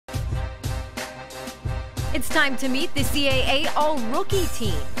It's time to meet the CAA All-Rookie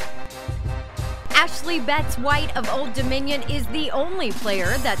team. Ashley Betts-White of Old Dominion is the only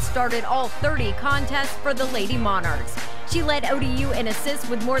player that started all 30 contests for the Lady Monarchs. She led ODU in assists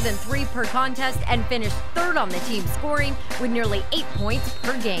with more than 3 per contest and finished third on the team scoring with nearly 8 points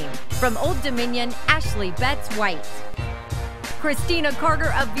per game. From Old Dominion, Ashley Betts-White. Christina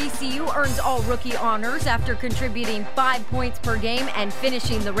Carter of VCU earns all-rookie honors after contributing 5 points per game and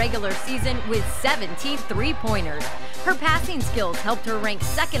finishing the regular season with 17 three-pointers. Her passing skills helped her rank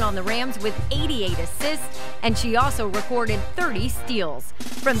second on the Rams with 88 assists, and she also recorded 30 steals.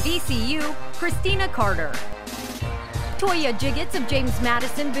 From VCU, Christina Carter. Toya Jiggets of James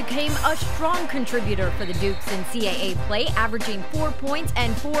Madison became a strong contributor for the Dukes in CAA play, averaging 4 points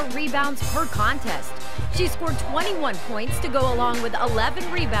and 4 rebounds per contest. She scored 21 points to go along with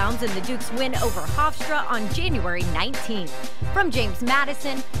 11 rebounds in the Dukes' win over Hofstra on January 19th. From James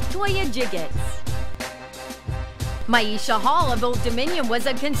Madison, Toya Jiggets. Maisha Hall of Old Dominion was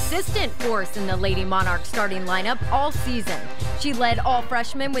a consistent force in the Lady Monarchs starting lineup all season. She led all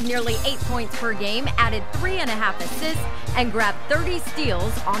freshmen with nearly 8 points per game, added 3.5 assists, and grabbed 30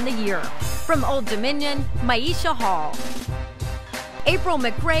 steals on the year. From Old Dominion, Maisha Hall. April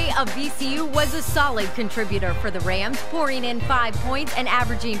McRae of VCU was a solid contributor for the Rams, pouring in 5 points and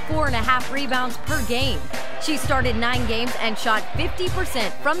averaging 4.5 rebounds per game. She started 9 games and shot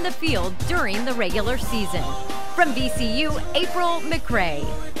 50% from the field during the regular season. From VCU, April McRae.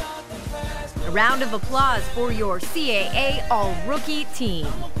 A round of applause for your CAA All-Rookie team.